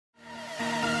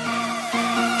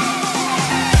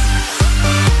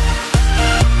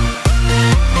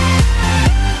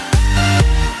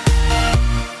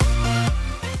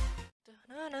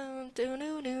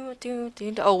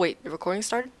Oh wait, the recording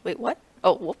started? Wait, what?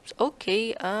 Oh, whoops.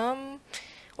 Okay.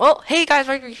 Well, hey guys,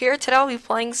 right here. Today I'll be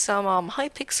playing some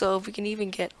Hypixel if we can even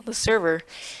get on the server.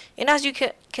 And as you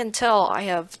can tell, I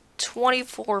have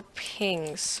 24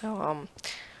 pings. So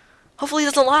hopefully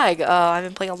it doesn't lag. I've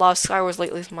been playing a lot of Skywars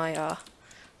lately with my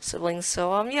siblings.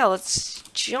 So yeah, let's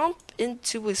jump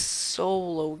into a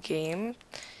solo game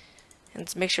and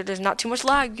let's make sure there's not too much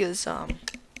lag because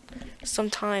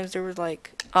sometimes there was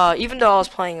like even though I was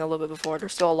playing a little bit before,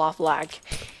 there's still a lot of lag.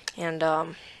 And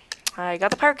I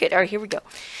got the pirate kit. Alright, here we go.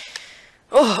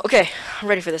 Oh, okay. I'm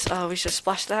ready for this. We should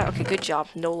splash that. Okay, good job.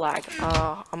 No lag.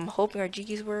 I'm hoping our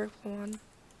G-keys work.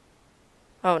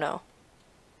 Oh, no.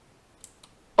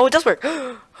 Oh, it does work.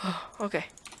 Okay.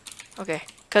 Okay.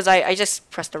 Because I just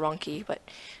pressed the wrong key, but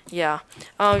yeah.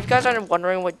 If you guys are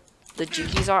wondering what the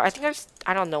G-keys are,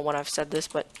 I don't know when I've said this,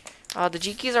 but the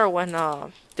G-keys are when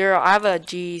I have a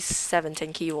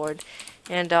G710 keyboard,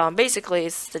 and basically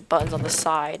it's the buttons on the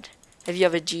side. If you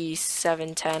have a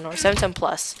G710 or 710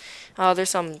 plus, there's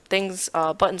some things,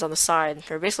 buttons on the side.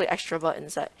 They're basically extra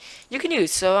buttons that you can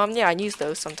use. So yeah, I use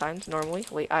those sometimes normally.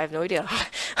 Wait, I have no idea.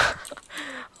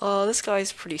 This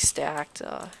guy's pretty stacked.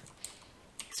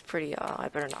 He's pretty. I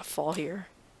better not fall here.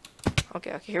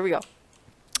 Okay, here we go.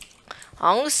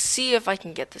 I'm gonna see if I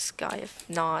can get this guy. If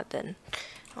not, then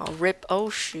I'll rip. Oh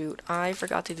shoot! I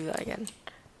forgot to do that again.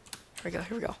 Here we go.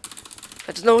 Here we go.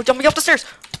 There's no jumping up the stairs.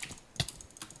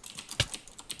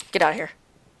 Get out of here.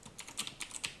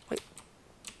 Wait.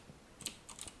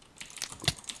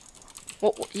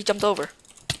 Whoa, he jumped over.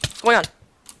 What's going on?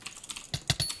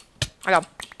 I got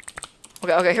him.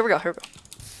 Okay, here we go, here we go.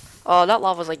 Oh, that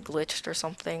lava's like glitched or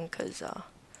something, because I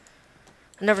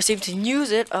never seem to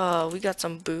use it. We got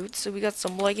some boots, we got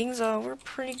some leggings, we're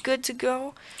pretty good to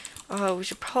go. We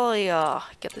should probably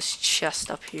get this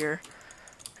chest up here.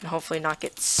 And hopefully not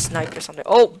get sniped or something.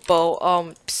 Oh,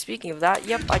 bow. Speaking of that,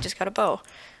 yep, I just got a bow.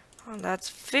 That's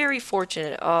very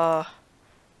fortunate. Sorry,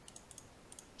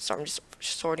 I'm just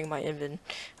sorting my invent.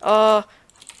 I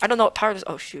don't know what power this.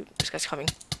 Oh shoot, this guy's coming.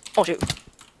 Oh shoot.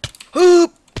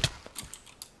 Hoop.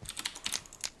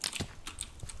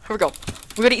 Here we go.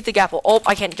 We're gonna eat the apple. Oh,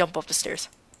 I can't jump up the stairs.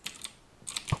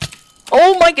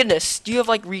 Oh my goodness. Do you have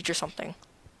like reach or something?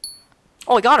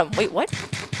 Oh, I got him. Wait, what?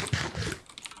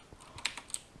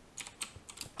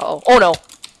 Uh-oh. Oh no.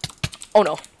 Oh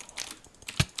no.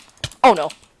 Oh no.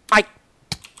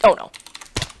 Oh no.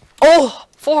 Oh!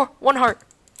 1 heart.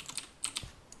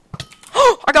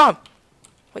 Oh! I got him!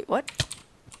 Wait, what?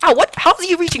 Ow, what? How is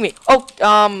he reaching me? Oh,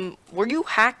 were you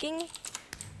hacking?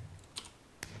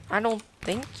 I don't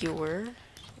think you were.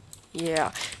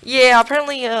 Yeah. Yeah,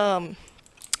 apparently, there's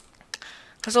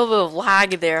a little bit of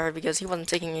lag there because he wasn't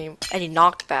taking any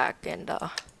knockback, and,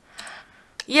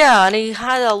 yeah, and he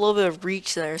had a little bit of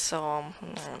reach there, so, I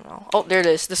don't know. Oh, there it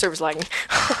is. The server's lagging.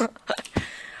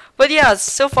 But yeah,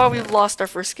 so far we've lost our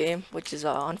first game, which is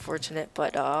unfortunate.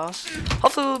 But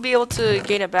hopefully we'll be able to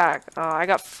gain it back. I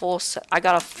got a full set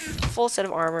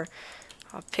of armor,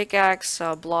 pickaxe,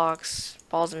 blocks,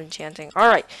 balls of enchanting. All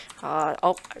right.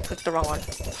 Oh, I clicked the wrong one.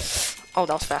 Oh,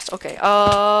 that was fast. Okay.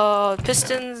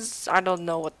 Pistons. I don't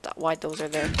know why those are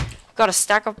there. Got a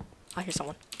stack of. I hear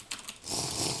someone.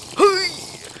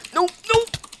 No, no.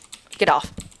 Get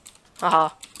off.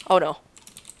 Haha. Oh no.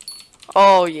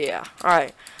 Oh yeah. All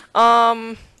right.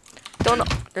 Don't know.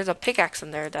 There's a pickaxe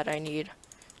in there that I need.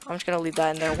 I'm just gonna leave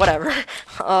that in there. Whatever.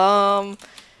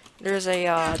 There's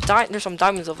a there's some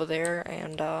diamonds over there,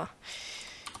 and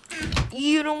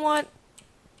you know what?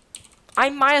 I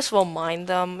might as well mine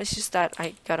them. It's just that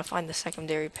I gotta find the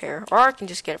secondary pair, or I can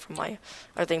just get it from my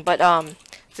other thing. But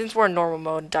since we're in normal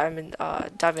mode, diamond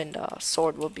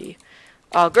sword will be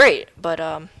great. But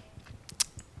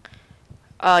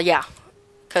yeah.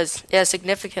 Because it has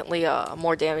significantly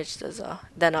more damage than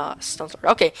stone sword.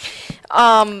 Okay,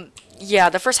 yeah,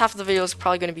 the first half of the video is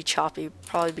probably going to be choppy,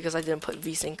 probably because I didn't put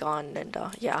VSync on, and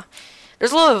yeah,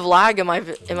 there's a little bit of lag in my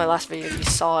last video. If you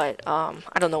saw it,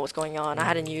 I don't know what's going on. I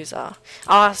hadn't used I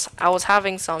was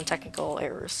having some technical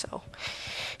errors, so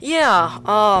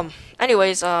yeah.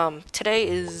 Anyways, today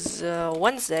is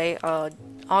Wednesday,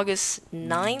 August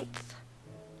 9th,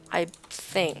 I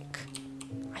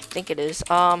think it is.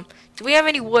 Do we have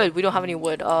any wood? We don't have any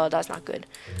wood. That's not good.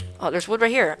 There's wood right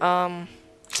here.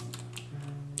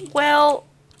 Well,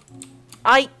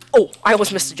 I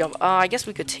almost missed the jump. I guess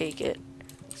we could take it.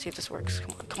 See if this works.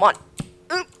 Come on.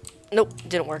 Nope,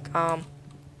 didn't work.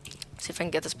 See if I can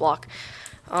get this block.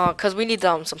 Cause we need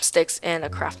some sticks and a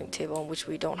crafting table, which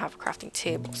we don't have a crafting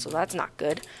table, so that's not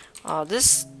good.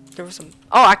 There was some.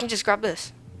 Oh, I can just grab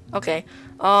this. Okay.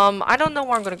 I don't know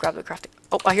where I'm gonna grab the crafting.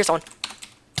 Oh, I hear someone.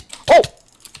 Oh!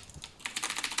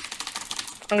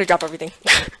 gonna drop everything.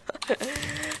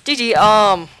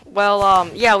 GG. Well,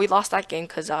 yeah, we lost that game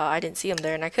because I didn't see him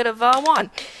there, and I could have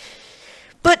won.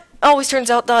 But always turns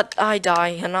out that I die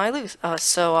and I lose.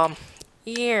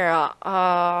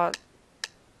 Yeah.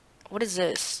 What is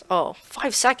this? Oh,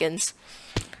 5 seconds.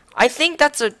 I think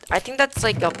that's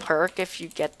like a perk if you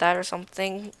get that or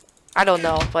something. I don't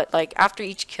know, but like after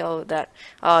each kill that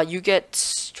you get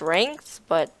strength,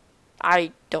 but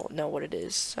I don't know what it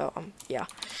is. So yeah.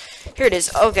 Here it is.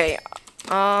 Okay.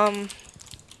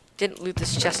 Didn't loot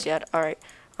this chest yet. All right.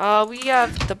 We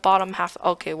have the bottom half.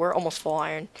 Okay, we're almost full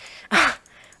iron.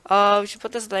 We should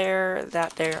put this there,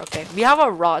 that there. Okay. We have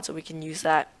a rod, so we can use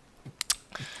that.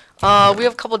 We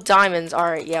have a couple diamonds.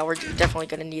 Alright, yeah, we're definitely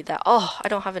gonna need that. Oh, I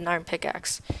don't have an iron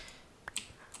pickaxe.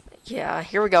 Yeah,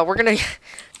 here we go. We're gonna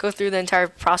go through the entire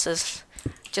process.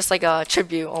 Just like a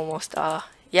tribute, almost.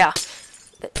 Yeah.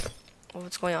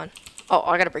 What's going on? Oh,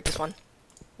 I gotta break this one.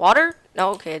 Water? No,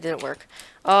 okay, it didn't work.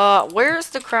 Where's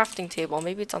the crafting table?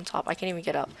 Maybe it's on top. I can't even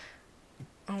get up.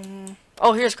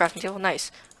 Oh, here's a crafting table.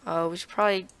 Nice. We should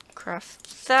probably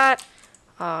craft that.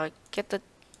 Get the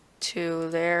 2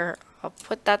 there. I'll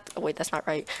put that. Oh, wait, that's not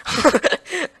right.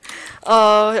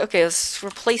 Okay, let's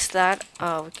replace that.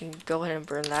 We can go ahead and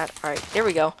burn that. All right, there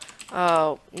we go.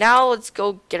 Now let's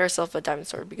go get ourselves a diamond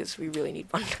sword because we really need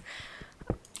one.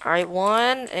 All right,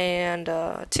 1 and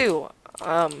 2.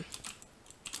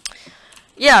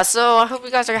 Yeah. So I hope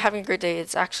you guys are having a great day.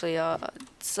 It's actually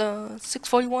it's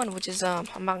 6:41, which is I'm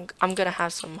gonna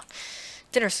have some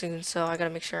dinner soon, so I gotta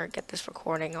make sure I get this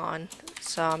recording on.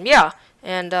 So yeah.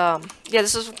 And yeah,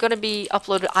 this is gonna be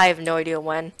uploaded. I have no idea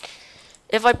when.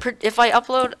 If I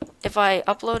pre-upload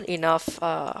enough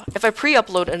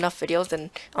videos,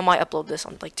 then I might upload this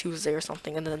on like Tuesday or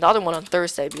something, and then the other one on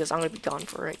Thursday because I'm gonna be gone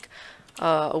for like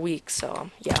a week.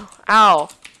 So yeah. Ow,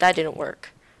 that didn't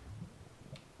work.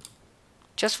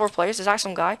 Just 4 players. Is that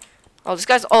some guy? Oh, this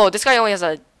guy only has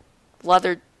a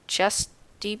leather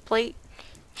chesty plate.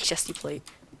 Chesty plate.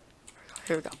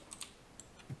 Here we go.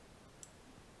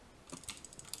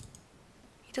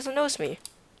 He doesn't notice me.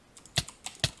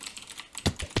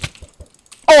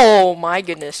 Oh my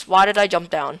goodness. Why did I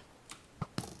jump down?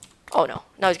 Oh no.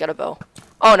 Now he's got a bow.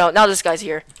 Oh no. Now this guy's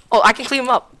here. Oh, I can clean him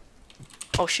up.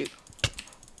 Oh shoot.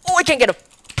 Oh, I can't get him.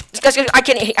 This guy's I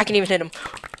can't even hit him.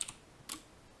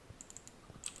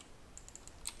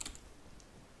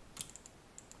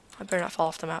 I better not fall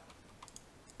off the map.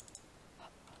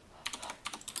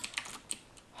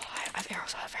 I have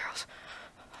arrows.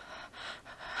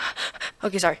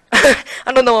 Okay, sorry.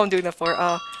 I don't know what I'm doing that for.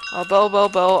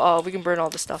 Bow. We can burn all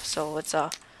this stuff. So let's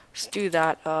do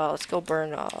that. Let's go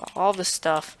burn all this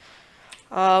stuff.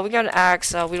 We got an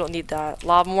axe. We don't need that.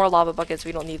 More lava buckets.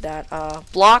 We don't need that.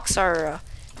 Blocks are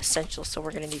essential, so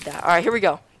we're gonna need that. All right, here we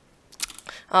go.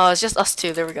 It's just us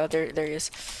 2. There we go. There he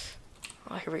is.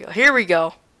 Oh, here we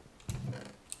go.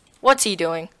 What's he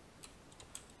doing?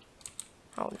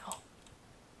 Oh no.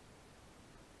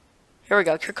 Here we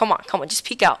go. Here, come on. Just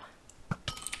peek out.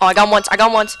 Oh, I got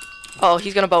him once. Oh,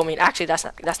 he's gonna bow me. Actually,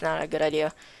 that's not a good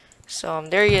idea. So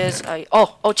there he is.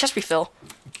 Oh, chest refill.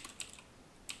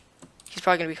 He's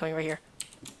probably gonna be coming right here.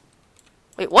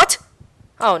 Wait, what?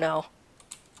 Oh no.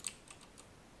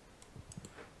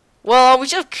 Well, we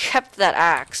should have kept that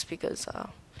axe because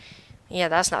yeah,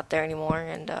 that's not there anymore.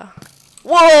 And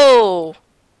whoa!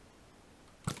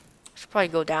 Should probably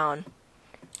go down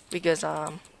because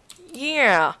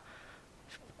yeah.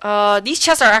 These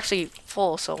chests are actually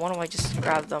full, so why don't I just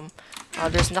grab them?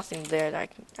 There's nothing there that I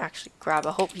can actually grab.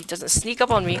 I hope he doesn't sneak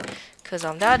up on me, because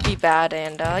that'd be bad,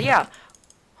 and yeah.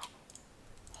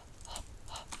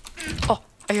 Oh,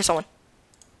 I hear someone.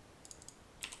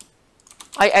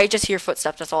 I just hear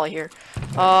footsteps, that's all I hear.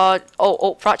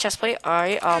 Prot chest plate,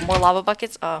 alright, more lava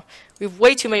buckets. We have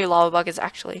way too many lava buckets,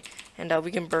 actually, and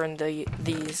we can burn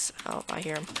these. Oh, I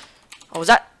hear him. Oh, was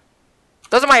that?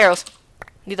 Those are my arrows.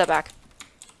 Need that back.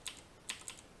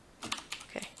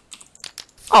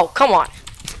 Oh, come on.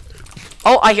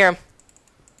 Oh, I hear him.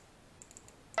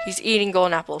 He's eating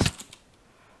golden apples.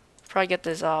 Probably get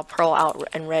this pearl out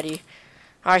and ready.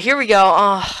 Alright, here we go.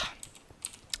 I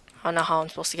don't know how I'm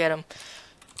supposed to get him.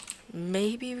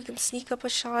 Maybe we can sneak up a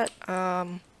shot.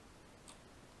 I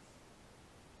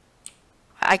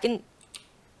can...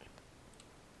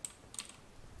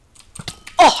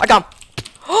 Oh, I got him.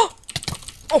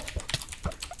 Oh,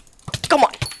 come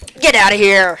on. Get out of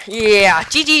here! Yeah,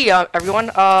 GG, everyone.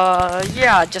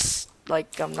 Yeah, just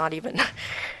like I'm not even.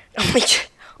 I'm like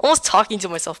almost talking to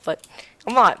myself, but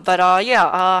I'm not. But yeah,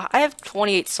 I have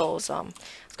 28 souls.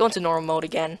 Let's go into normal mode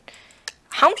again.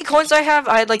 How many coins do I have?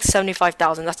 I had like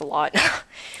 75,000. That's a lot.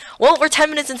 Well, we're 10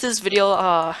 minutes into this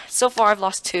video. So far I've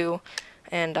lost 2.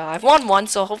 And I've won 1,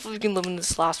 so hopefully we can live in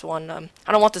this last one.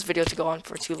 I don't want this video to go on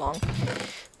for too long.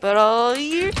 But,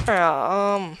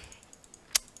 yeah,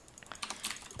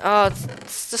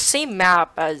 it's the same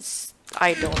map as,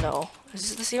 I don't know.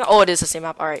 Is it the same? Oh, it is the same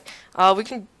map. Alright. We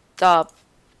can, dump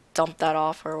that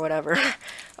off or whatever.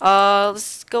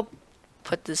 Let's go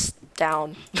put this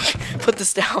down. Put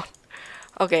this down.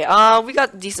 Okay, we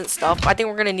got decent stuff. I think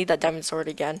we're gonna need that diamond sword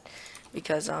again.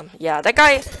 Because, yeah, that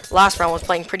guy last round was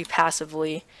playing pretty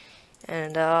passively.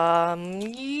 And,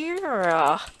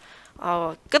 yeah.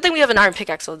 Good thing we have an iron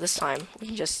pickaxe, so this time we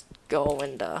can just go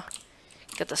and,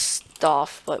 get the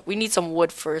stuff. But we need some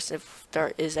wood first, if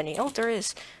there is any. Oh, there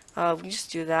is. We can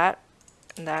just do that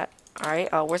and that.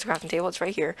 Alright, where's the crafting table? It's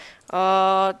right here.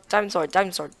 Diamond sword,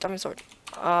 diamond sword, diamond sword.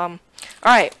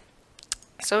 Alright.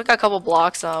 So we got a couple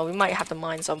blocks. We might have to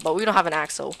mine some, but we don't have an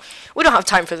axe, so we don't have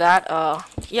time for that.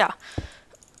 Yeah.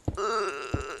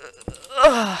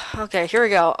 Okay, here we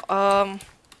go.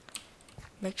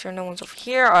 Make sure no one's over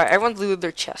here. Alright, everyone's looted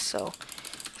their chest, so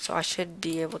I should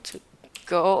be able to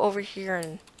go over here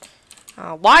and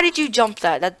why did you jump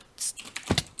that? That's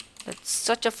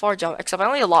such a far jump. Except I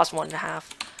only lost 1.5.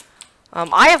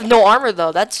 I have no armor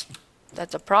though. That's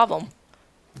a problem.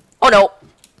 Oh no.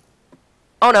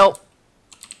 Oh no.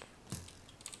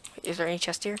 Is there any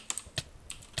chest here?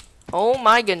 Oh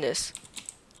my goodness.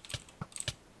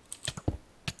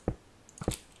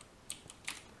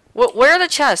 Where are the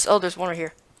chests? Oh, there's one right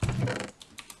here.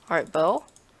 Alright, bow.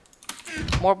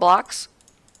 More blocks.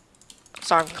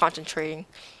 Sorry, I'm concentrating.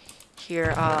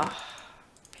 Here,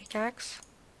 pickaxe.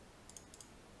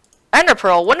 Ender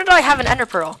pearl. When did I have an ender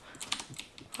pearl?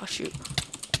 Oh shoot.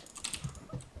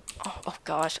 Oh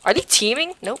gosh. Are they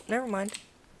teaming? Nope, never mind.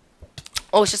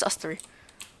 Oh, it's just us 3.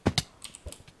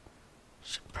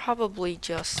 Should probably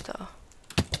just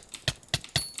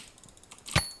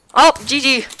oh,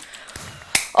 GG.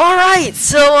 Alright,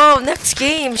 so next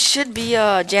game should be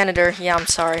janitor. Yeah, I'm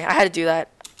sorry. I had to do that.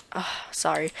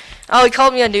 Sorry. Oh, he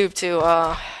called me a noob too.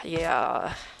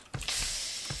 Yeah.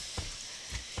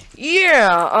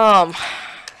 Yeah,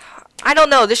 I don't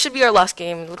know. This should be our last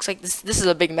game. It looks like this is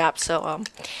a big map, so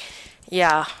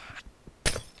yeah.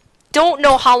 Don't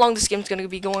know how long this game's gonna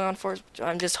be going on for.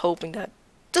 I'm just hoping that it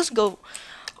doesn't go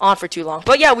on for too long.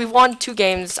 But yeah, we've won 2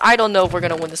 games. I don't know if we're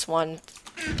gonna win this one.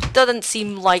 Doesn't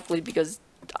seem likely because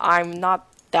I'm not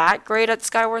that great at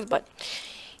Skywars, but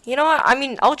you know what? I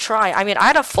mean, I'll try. I mean, I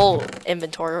had a full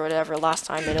inventory or whatever last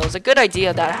time, and it was a good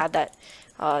idea that I had that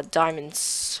diamond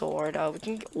sword. We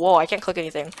can. Whoa! I can't click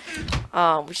anything.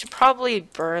 We should probably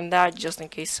burn that just in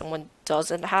case someone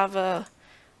doesn't have a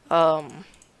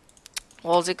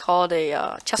what was it called?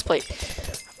 A chest plate.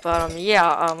 But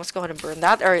yeah. Let's go ahead and burn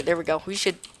that. All right, there we go. We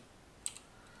should.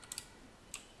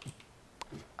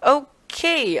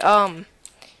 Okay.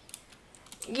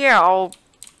 Yeah, I'll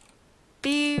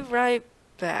be right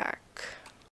back.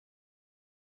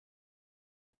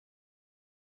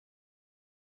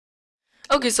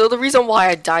 Okay, so the reason why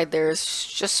I died there is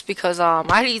just because I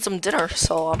had to eat some dinner.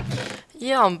 So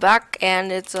yeah, I'm back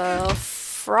and it's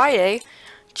Friday.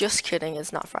 Just kidding,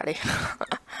 it's not Friday.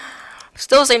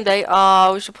 Still the same day.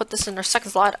 We should put this in our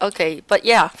second slot. Okay, but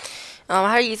yeah,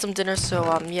 I had to eat some dinner.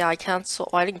 So yeah, I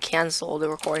didn't cancel the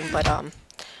recording, but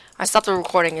I stopped the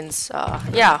recording and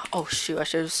yeah. Oh shoot, I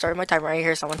should have started my timer. Right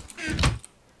here, someone.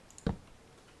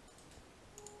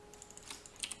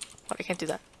 What? I can't do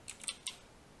that.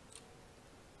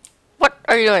 What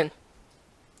are you doing?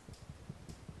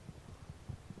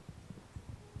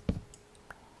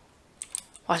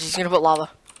 Watch, he's gonna put lava.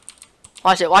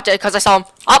 Watch it, because I saw him.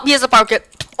 Oh, he has a power kit.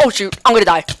 Oh shoot, I'm gonna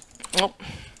die. Nope.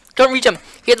 Couldn't reach him.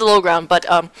 He hit the low ground, but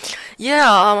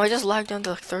yeah, I just lagged down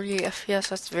to like 38 FPS.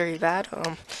 That's very bad.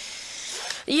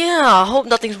 Yeah, I hope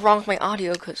nothing's wrong with my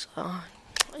audio, cause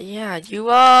yeah,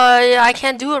 I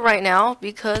can't do it right now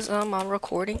because I'm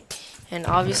recording. And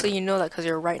obviously you know that because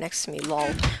you're right next to me,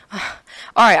 lol.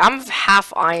 Alright, I'm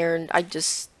half iron. I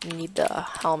just need the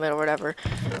helmet or whatever.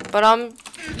 But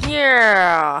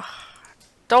yeah.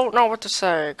 Don't know what to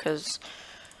say because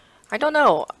I don't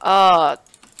know. Oh,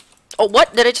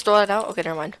 what? Did I just throw that out? Okay,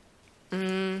 never mind.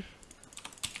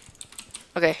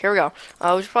 Okay, here we go.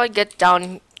 We should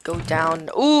probably go down.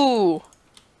 Ooh,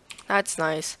 that's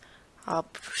nice. We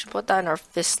should put that in our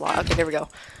fist slot. Okay, there we go.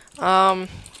 I'm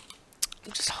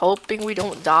just hoping we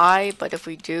don't die, but if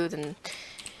we do, then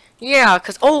yeah.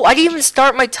 Cause I didn't even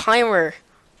start my timer.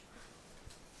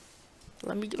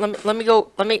 Let me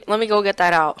go get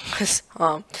that out.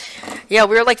 Yeah,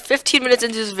 we're like 15 minutes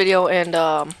into this video, and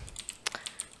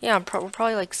yeah, we're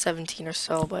probably like 17 or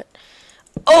so. But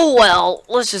oh well,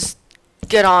 let's just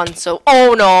get on. So,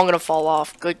 oh no, I'm gonna fall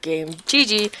off. Good game.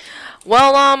 GG.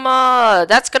 Well,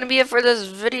 that's gonna be it for this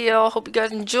video. Hope you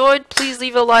guys enjoyed. Please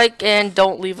leave a like, and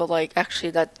don't leave a like.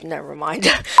 Actually, never mind.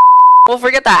 We'll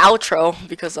forget that outro,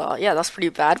 because, yeah, that's pretty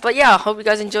bad. But yeah, hope you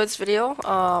guys enjoyed this video.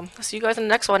 I'll see you guys in the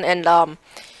next one, and, I'm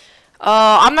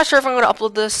not sure if I'm gonna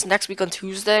upload this next week on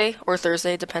Tuesday or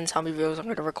Thursday. It depends how many videos I'm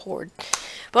gonna record.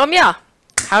 But, yeah.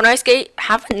 Have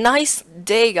a nice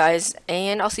day, guys,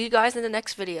 and I'll see you guys in the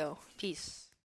next video. Peace.